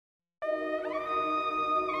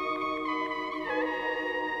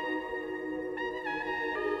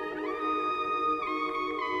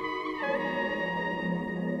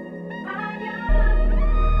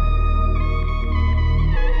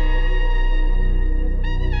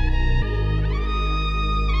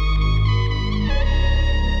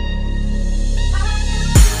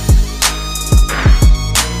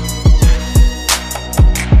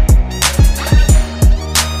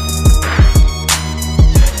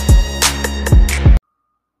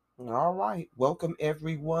All right. Welcome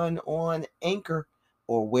everyone on Anchor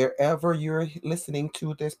or wherever you're listening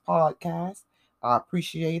to this podcast. I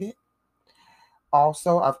appreciate it.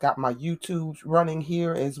 Also, I've got my YouTube running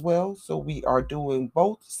here as well. So we are doing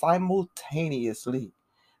both simultaneously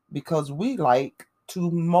because we like to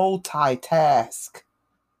multitask.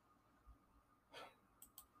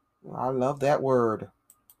 I love that word.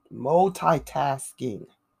 Multitasking.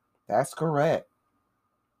 That's correct.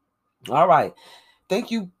 All right. Thank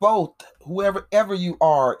you both, whoever ever you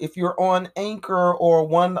are. If you're on Anchor or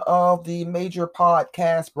one of the major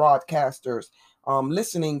podcast broadcasters,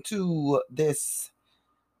 listening to this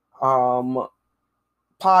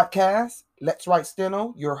podcast, Let's Write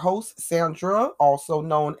Steno, your host, Sandra, also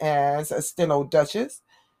known as Steno Duchess.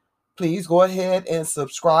 Please go ahead and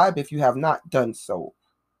subscribe if you have not done so.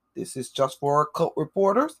 This is just for cult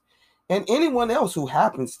reporters and anyone else who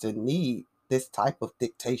happens to need this type of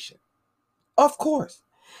dictation. Of course.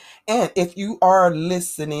 And if you are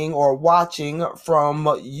listening or watching from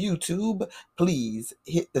YouTube, please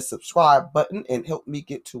hit the subscribe button and help me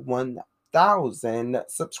get to 1,000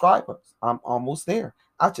 subscribers. I'm almost there.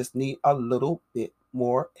 I just need a little bit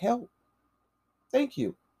more help. Thank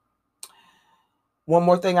you. One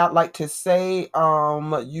more thing I'd like to say,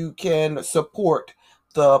 you can support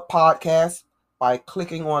the podcast by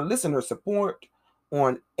clicking on listener support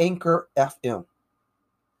on Anchor FM.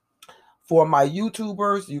 For my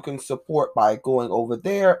YouTubers, you can support by going over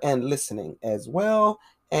there and listening as well,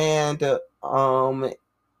 and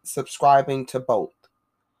subscribing to both.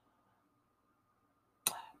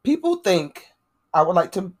 People think, I would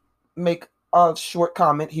like to make a short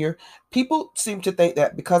comment here. People seem to think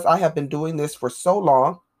that because I have been doing this for so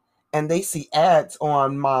long and they see ads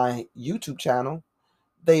on my YouTube channel,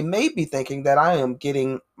 they may be thinking that I am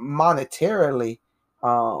getting monetarily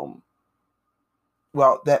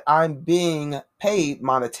that I'm being paid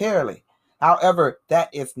monetarily. However, that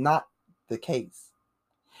is not the case.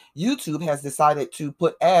 YouTube has decided to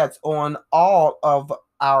put ads on all of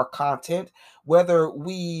our content, whether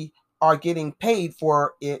we are getting paid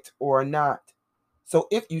for it or not. So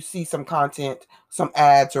if you see some content, some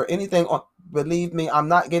ads or anything, believe me, I'm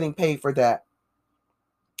not getting paid for that.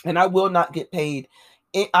 And I will not get paid.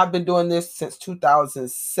 I've been doing this since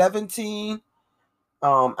 2017.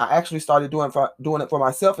 I actually started doing it for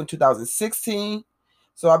myself in 2016.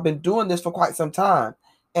 So I've been doing this for quite some time.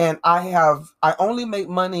 And I only make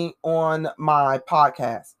money on my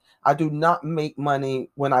podcast. I do not make money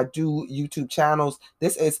when I do YouTube channels.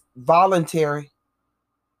 This is voluntary,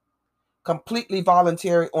 completely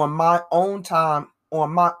voluntary on my own time,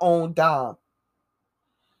 on my own dime.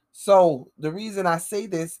 So the reason I say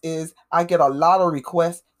this is I get a lot of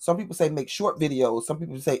requests. Some people say make short videos. Some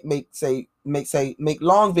people say make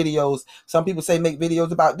long videos. Some people say make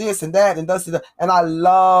videos about this and that and this and that. And I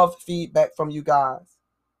love feedback from you guys.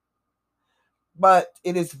 But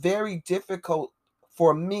it is very difficult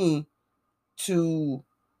for me to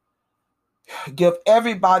give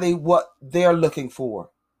everybody what they're looking for.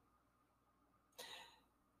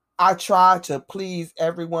 I try to please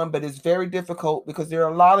everyone, but it's very difficult because there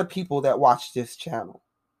are a lot of people that watch this channel.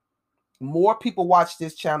 More people watch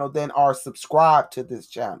this channel than are subscribed to this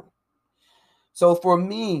channel. So for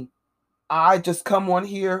me, I just come on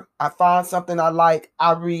here, I find something I like,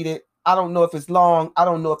 I read it. I don't know if it's long, I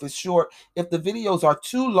don't know if it's short. If the videos are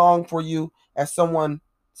too long for you, as someone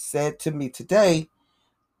said to me today,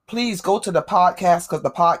 please go to the podcast because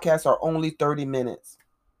the podcasts are only 30 minutes.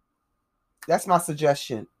 That's my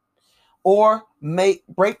suggestion. Or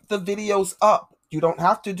break the videos up. You don't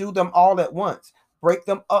have to do them all at once. Break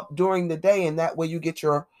them up during the day, and that way you get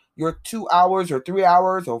your 2 hours or 3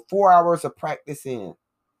 hours or 4 hours of practice in.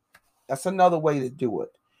 That's another way to do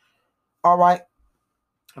it. All right.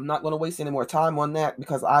 I'm not going to waste any more time on that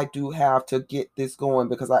because I do have to get this going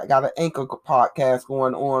because I got an Anchor podcast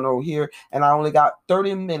going on over here, and I only got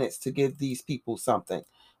 30 minutes to give these people something.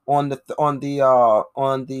 On the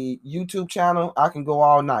YouTube channel, I can go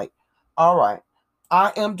all night. All right.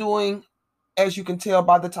 I am doing, as you can tell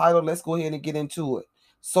by the title, let's go ahead and get into it.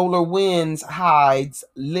 SolarWinds hides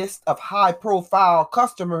list of high-profile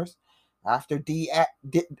customers after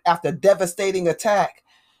devastating attack.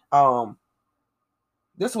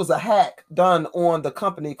 This was a hack done on the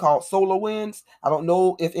company called SolarWinds. I don't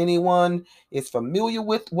know if anyone is familiar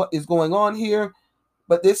with what is going on here,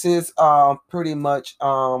 but this is pretty much,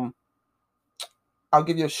 I'll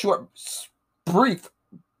give you a short, brief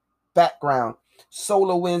background.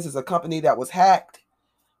 SolarWinds is a company that was hacked.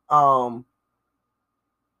 There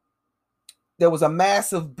was a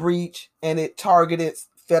massive breach and it targeted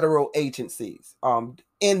federal agencies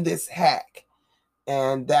in this hack.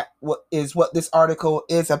 And that is what this article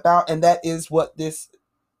is about, and that is what this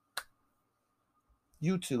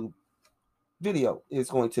YouTube video is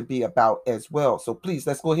going to be about as well. So please,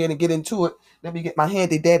 let's go ahead and get into it. Let me get my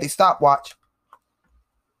handy dandy stopwatch.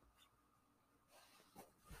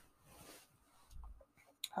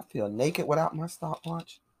 I feel naked without my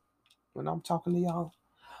stopwatch when I'm talking to y'all.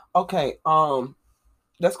 Okay,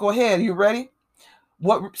 let's go ahead. You ready?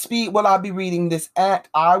 What speed will I be reading this at?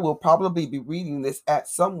 I will probably be reading this at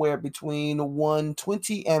somewhere between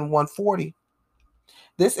 120 and 140.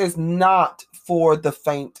 This is not for the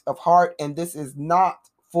faint of heart, and this is not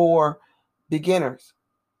for beginners.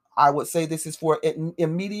 I would say this is for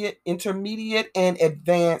intermediate, and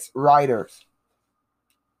advanced writers.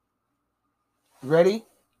 Ready?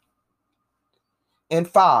 In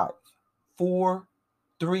 5, 4,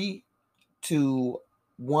 3, 2,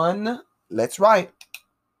 1. Let's write.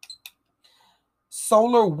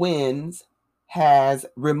 SolarWinds has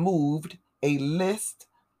removed a list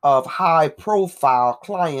of high-profile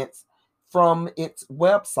clients from its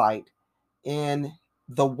website in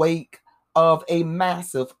the wake of a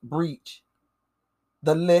massive breach.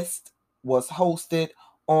 The list was hosted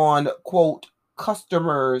on, quote,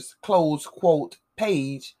 customers, close quote,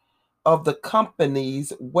 page of the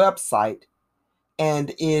company's website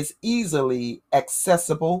and is easily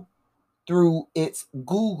accessible through its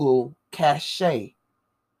Google cache.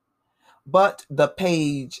 But the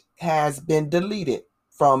page has been deleted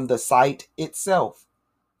from the site itself,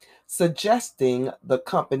 suggesting the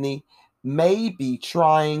company may be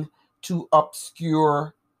trying to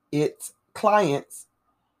obscure its clients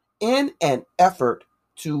in an effort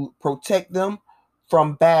to protect them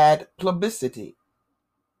from bad publicity.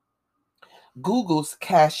 Google's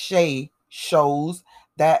cache shows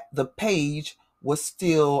that the page was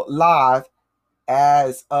still live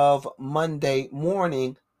as of Monday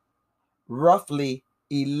morning, roughly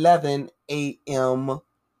 11 a.m.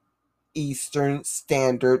 Eastern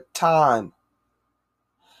Standard Time.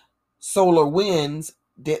 SolarWinds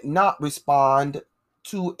did not respond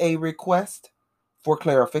to a request for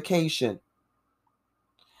clarification.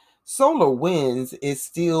 SolarWinds is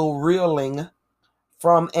still reeling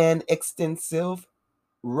from an extensive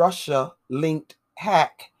Russia-linked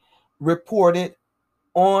hack reported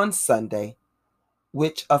on Sunday,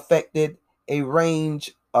 which affected a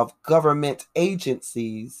range of government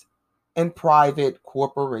agencies and private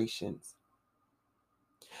corporations.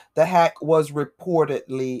 The hack was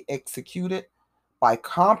reportedly executed by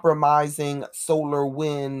compromising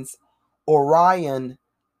SolarWinds' Orion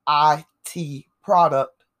IT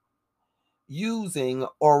product using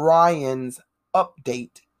Orion's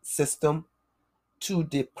update system to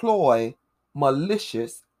deploy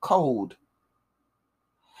malicious code.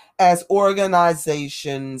 As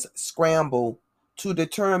organizations scramble to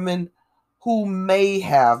determine who may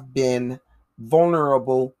have been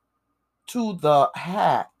vulnerable to the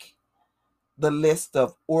hack, the list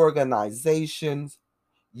of organizations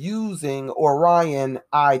using Orion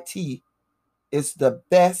IT is the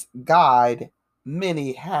best guide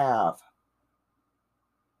many have.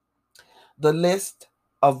 The list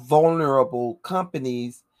of vulnerable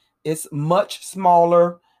companies is much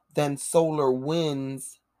smaller than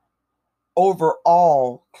SolarWinds'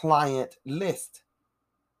 overall client list.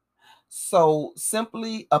 So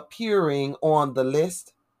simply appearing on the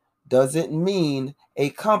list doesn't mean a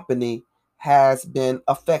company has been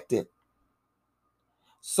affected.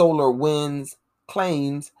 SolarWinds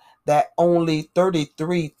claims that only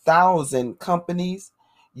 33,000 companies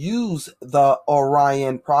use the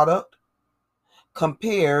Orion product,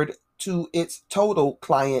 compared to its total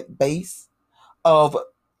client base of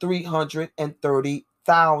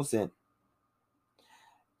 330,000.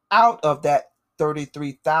 Out of that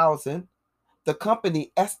 33,000, the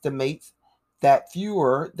company estimates that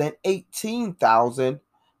fewer than 18,000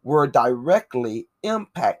 were directly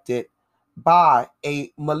impacted by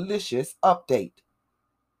a malicious update.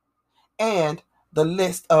 And the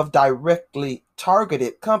list of directly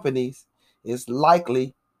targeted companies is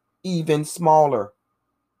likely even smaller.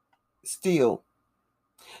 Still,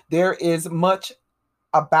 there is much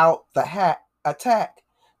about the attack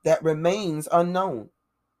that remains unknown,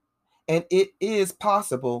 and it is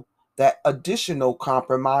possible that additional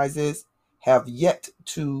compromises have yet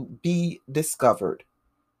to be discovered.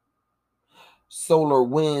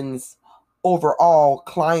 SolarWinds' overall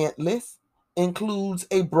client list includes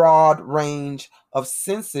a broad range of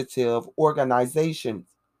sensitive organizations.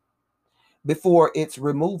 Before its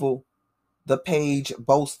removal, the page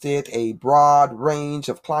boasted a broad range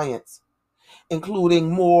of clients, including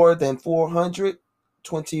more than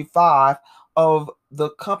 425 of the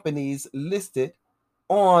companies listed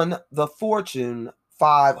on the Fortune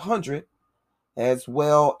 500, as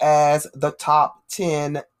well as the top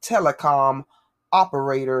 10 telecom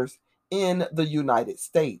operators in the United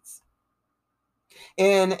States.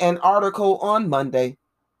 In an article on Monday,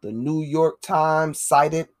 the New York Times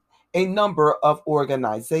cited a number of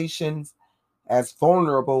organizations as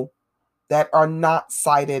vulnerable that are not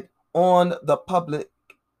cited on the public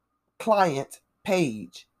client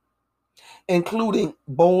page, including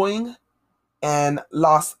Boeing and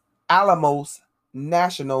Los Alamos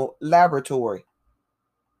National Laboratory.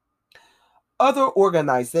 Other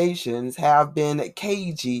organizations have been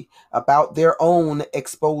cagey about their own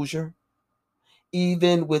exposure,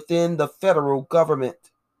 even within the federal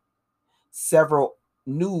government. Several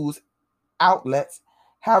news outlets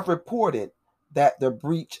have reported that the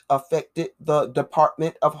breach affected the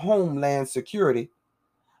Department of Homeland Security,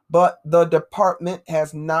 but the department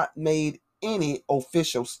has not made any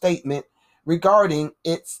official statement regarding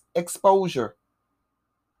its exposure.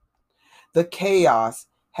 The chaos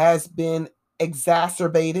has been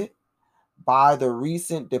exacerbated by the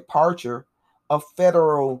recent departure of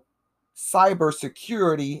federal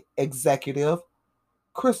cybersecurity executive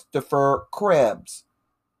Christopher Krebs,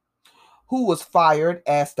 who was fired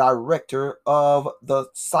as director of the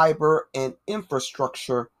Cyber and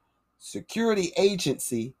Infrastructure Security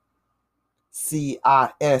Agency,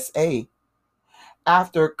 CISA,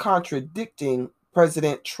 after contradicting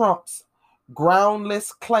President Trump's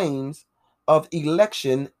groundless claims of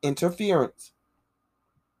election interference.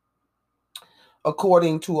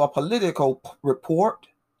 According to a Politico report,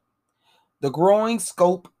 the growing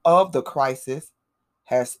scope of the crisis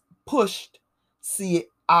has pushed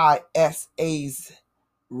CISA's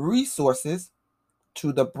resources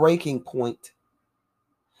to the breaking point.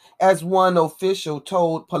 As one official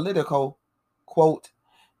told Politico, quote,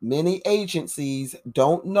 "Many agencies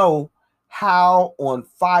don't know how on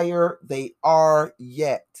fire they are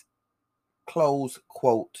yet," close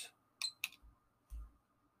quote.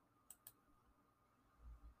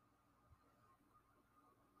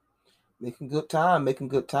 Making good time, making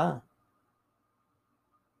good time.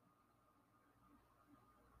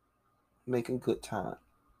 Making good time.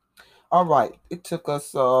 All right, it took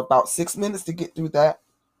us about 6 minutes to get through that.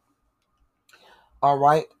 All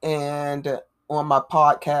right, and on my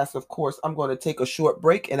podcast, of course, I'm going to take a short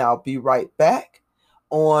break and I'll be right back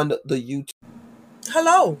on the YouTube.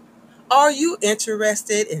 Hello, are you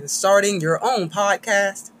interested in starting your own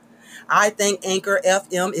podcast? I think Anchor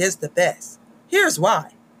FM is the best. Here's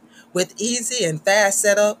why. With easy and fast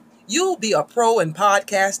setup, you'll be a pro in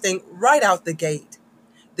podcasting right out the gate.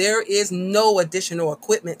 There is no additional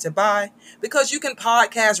equipment to buy because you can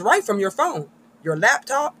podcast right from your phone, your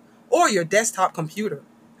laptop, or your desktop computer.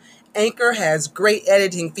 Anchor has great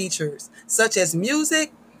editing features such as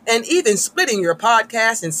music and even splitting your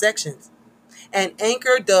podcast in sections. And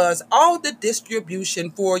Anchor does all the distribution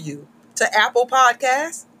for you to Apple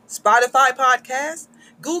Podcasts, Spotify Podcasts,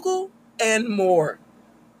 Google, and more.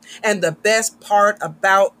 And the best part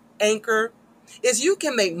about Anchor is you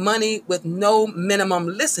can make money with no minimum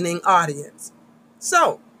listening audience.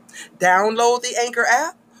 So, download the Anchor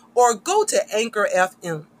app or go to Anchor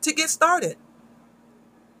FM to get started.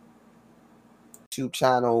 YouTube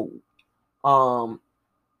channel,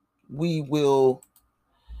 we will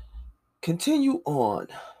continue on.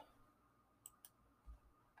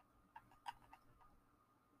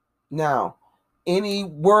 Now, any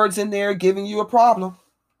words in there giving you a problem,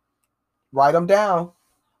 write them down,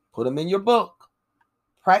 put them in your book,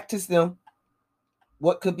 practice them.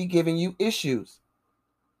 What could be giving you issues?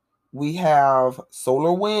 We have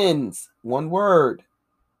SolarWinds, one word.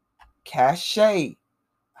 Cache,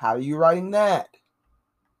 how are you writing that?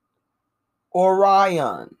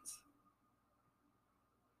 Orions,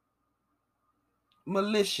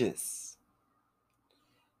 malicious.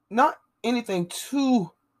 Not anything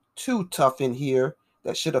too tough in here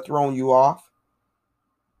that should have thrown you off.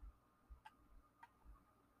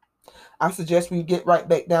 I suggest we get right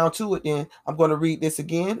back down to it then. I'm going to read this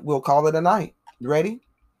again. We'll call it a night. You ready?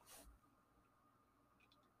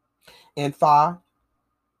 In 5,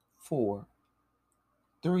 4,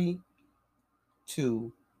 3,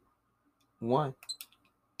 2, 1.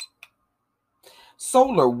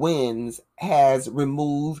 SolarWinds has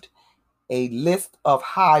removed a list of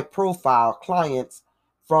high-profile clients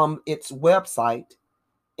from its website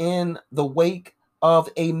in the wake of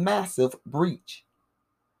a massive breach.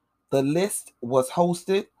 The list was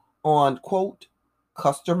hosted on, quote,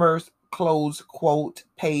 customers, close quote,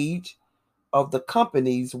 page of the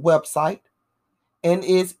company's website and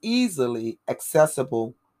is easily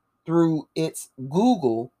accessible through its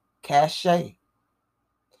Google cache.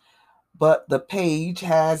 but the page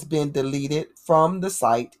has been deleted from the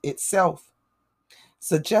site itself,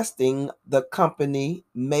 suggesting the company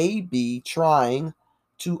may be trying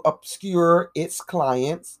to obscure its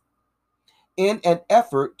clients in an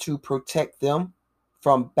effort to protect them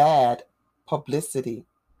from bad publicity.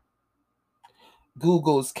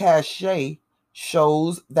 Google's cache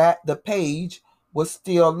shows that the page was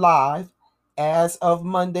still live as of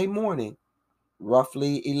Monday morning,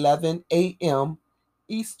 roughly 11 a.m.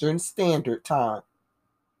 Eastern Standard Time.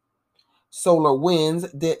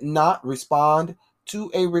 SolarWinds did not respond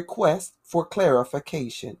to a request for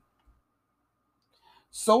clarification.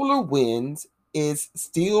 SolarWinds is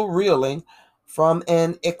still reeling from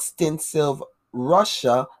an extensive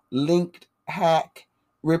Russia-linked hack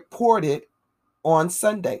reported on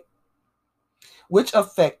Sunday, which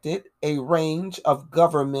affected a range of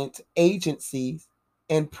government agencies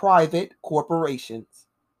and private corporations.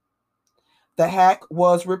 The hack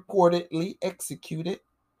was reportedly executed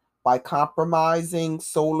by compromising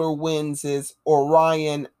SolarWinds'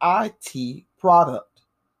 Orion IT product,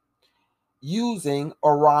 using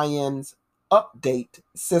Orion's update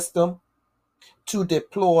system to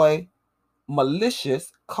deploy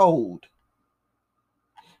malicious code.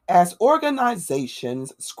 As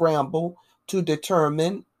organizations scramble to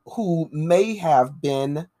determine who may have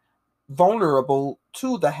been vulnerable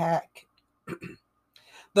to the hack,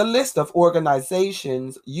 the list of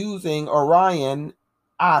organizations using Orion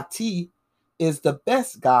IT is the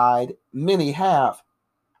best guide many have.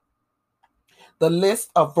 The list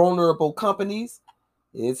of vulnerable companies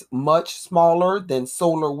is much smaller than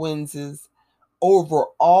SolarWinds'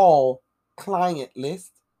 overall client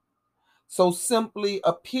list, so simply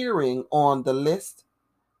appearing on the list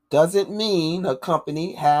doesn't mean a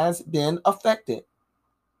company has been affected.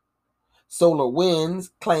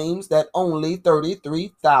 SolarWinds claims that only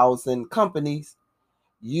 33,000 companies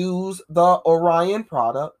use the Orion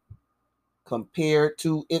product compared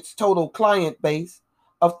to its total client base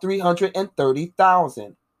of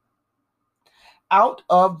 330,000. Out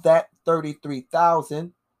of that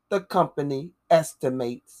 33,000, the company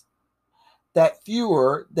estimates that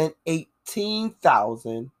fewer than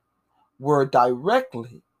 18,000 were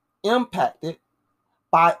directly impacted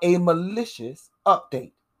by a malicious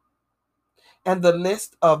update. And the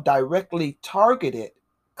list of directly targeted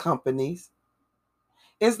companies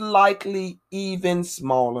is likely even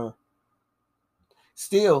smaller.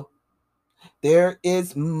 Still, there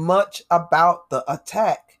is much about the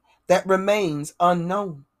attack that remains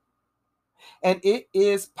unknown, and it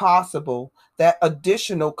is possible that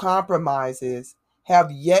additional compromises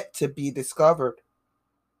have yet to be discovered.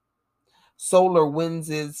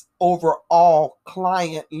 SolarWinds' overall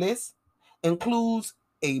client list includes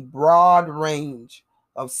a broad range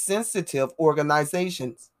of sensitive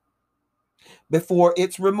organizations. Before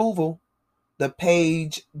its removal, the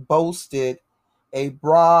page boasted a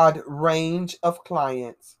broad range of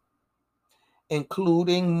clients,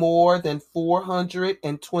 including more than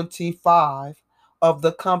 425 of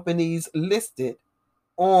the companies listed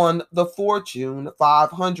on the Fortune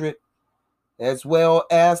 500, as well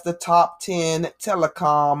as the top 10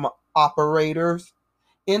 telecom operators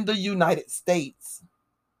in the United States.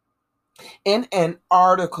 In an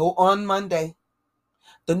article on Monday,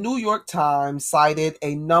 the New York Times cited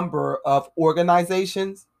a number of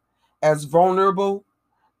organizations as vulnerable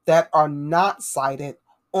that are not cited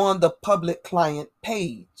on the public client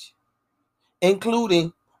page,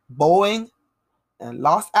 including Boeing and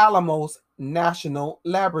Los Alamos National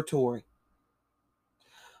Laboratory.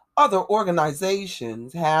 Other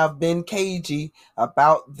organizations have been cagey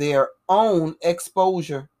about their own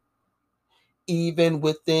exposure, even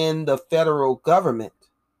within the federal government.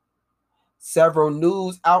 Several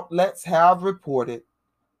news outlets have reported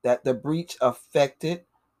that the breach affected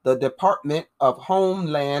the Department of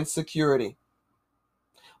Homeland Security,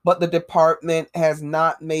 but the department has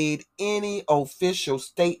not made any official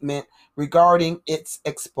statement regarding its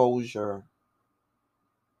exposure.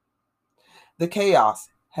 The chaos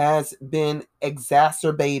has been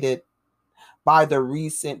exacerbated by the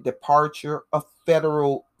recent departure of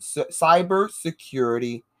federal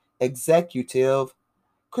cybersecurity executive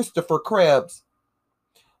Christopher Krebs,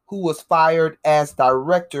 who was fired as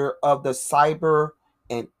director of the Cyber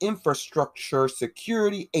and Infrastructure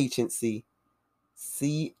Security Agency,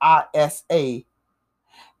 CISA,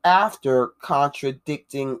 after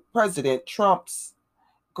contradicting President Trump's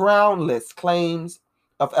groundless claims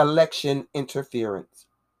of election interference.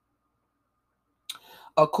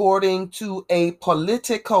 According to a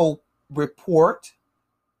Politico report,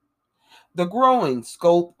 the growing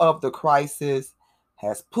scope of the crisis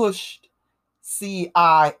has pushed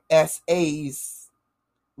CISA's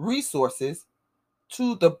resources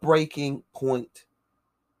to the breaking point.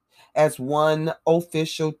 As one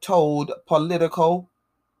official told Politico,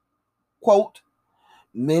 quote,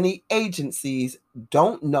 many agencies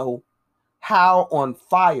don't know how on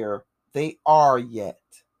fire they are yet.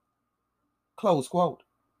 Close quote.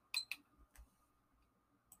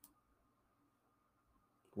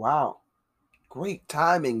 Wow. Great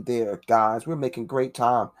timing there, guys. We're making great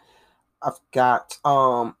time. I've got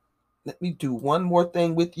let me do one more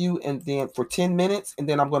thing with you and then for 10 minutes and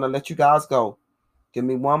then I'm going to let you guys go. Give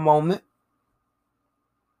me one moment.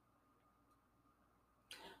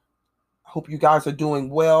 Hope you guys are doing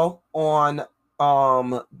well on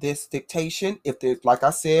this dictation. If there's, like I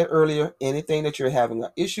said earlier, anything that you're having an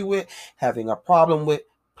issue with, having a problem with,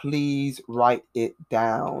 please write it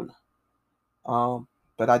down.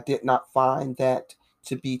 But I did not find that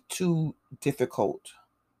to be too difficult.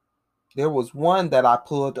 There was one that I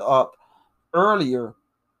pulled up earlier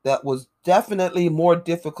that was definitely more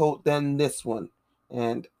difficult than this one.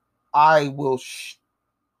 And I will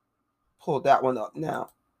pull that one up now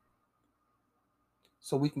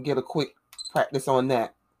so we can get a quick practice on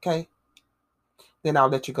that. Okay? Then I'll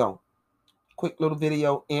let you go. Quick little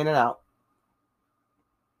video in and out.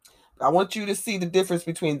 I want you to see the difference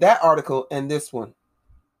between that article and this one.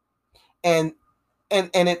 And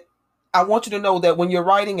it, I want you to know that when you're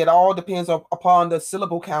writing, it all depends upon the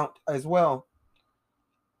syllable count as well.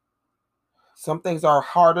 Some things are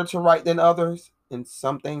harder to write than others, and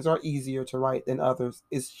some things are easier to write than others.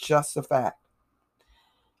 It's just a fact.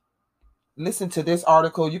 Listen to this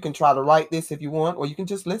article. You can try to write this if you want, or you can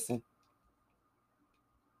just listen.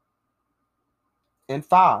 In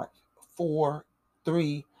 5, 4,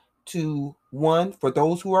 3, 2, 1, for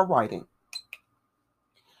those who are writing.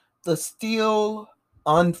 The still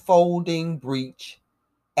unfolding breach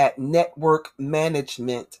at network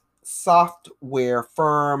management software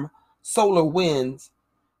firm SolarWinds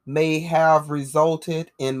may have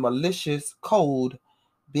resulted in malicious code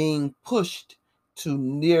being pushed to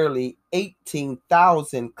nearly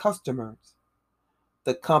 18,000 customers,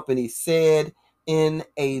 the company said in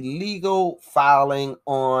a legal filing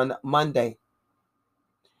on Monday.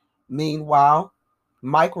 Meanwhile,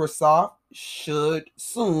 Microsoft should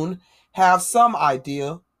soon have some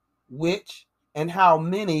idea which and how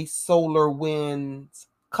many SolarWinds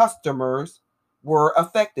customers were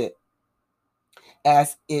affected,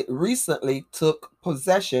 as it recently took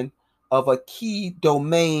possession of a key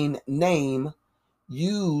domain name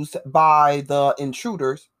used by the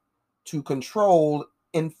intruders to control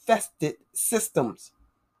infested systems.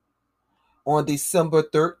 On December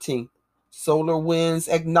 13th, SolarWinds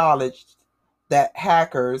acknowledged that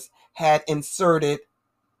hackers had inserted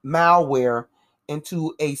malware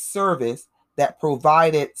into a service that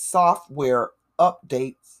provided software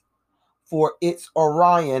updates for its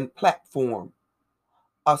Orion platform,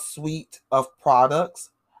 a suite of products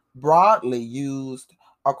broadly used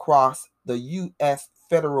across the U.S.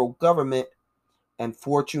 federal government and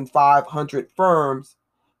Fortune 500 firms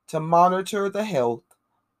to monitor the health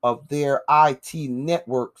of their IT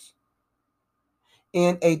networks.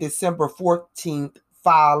 In a December 14th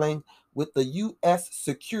filing with the U.S.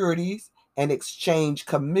 Securities and Exchange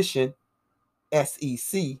Commission,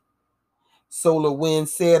 SEC, SolarWinds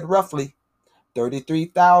said roughly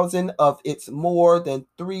 33,000 of its more than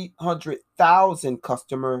 300,000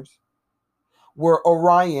 customers were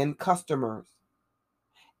Orion customers,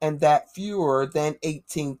 and that fewer than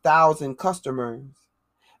 18,000 customers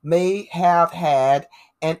may have had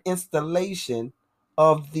an installation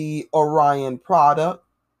of the Orion product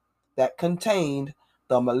that contained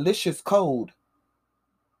the malicious code.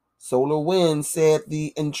 SolarWinds said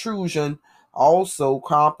the intrusion also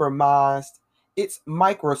compromised its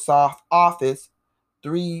Microsoft Office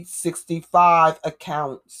 365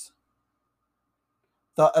 accounts.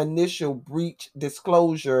 The initial breach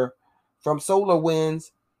disclosure from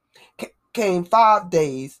SolarWinds came 5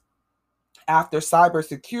 days after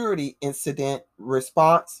cybersecurity incident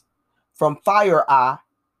response from FireEye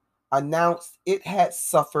announced it had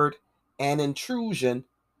suffered an intrusion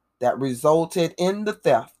that resulted in the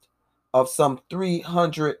theft of some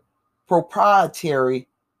 300 proprietary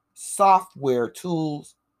software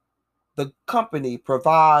tools the company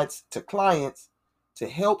provides to clients to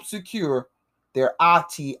help secure their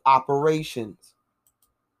IT operations.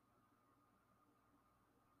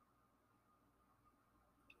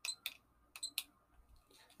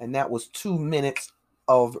 And that was 2 minutes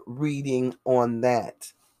of reading on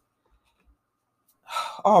that.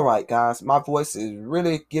 All right, guys, my voice is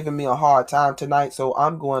really giving me a hard time tonight, so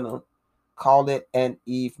I'm going to call it an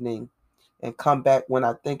evening. and come back when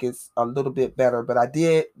I think it's a little bit better. But I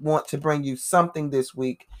did want to bring you something this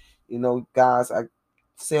week. You know, guys, I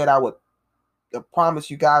said I promise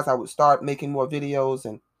you guys I would start making more videos,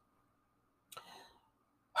 and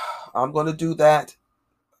I'm going to do that.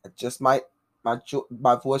 I just might,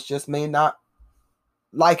 my voice just may not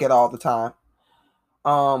like it all the time.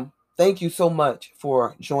 Thank you so much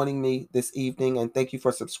for joining me this evening, and thank you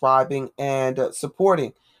for subscribing and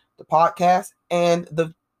supporting the podcast and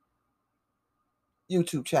the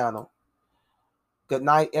YouTube channel. Good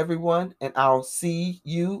night, everyone, and I'll see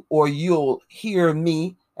you, or you'll hear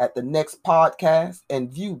me at the next podcast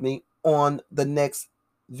and view me on the next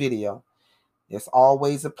video. It's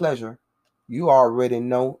always a pleasure. You already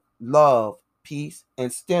know. Love, peace,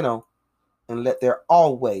 and steno, and let there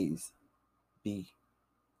always be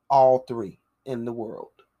all three in the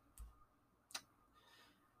world.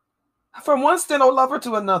 From one steno lover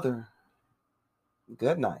to another,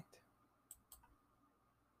 good night.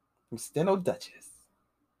 From Steno Duchess,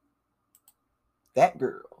 that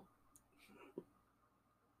girl.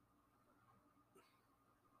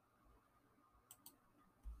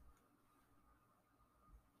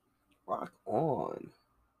 Rock on.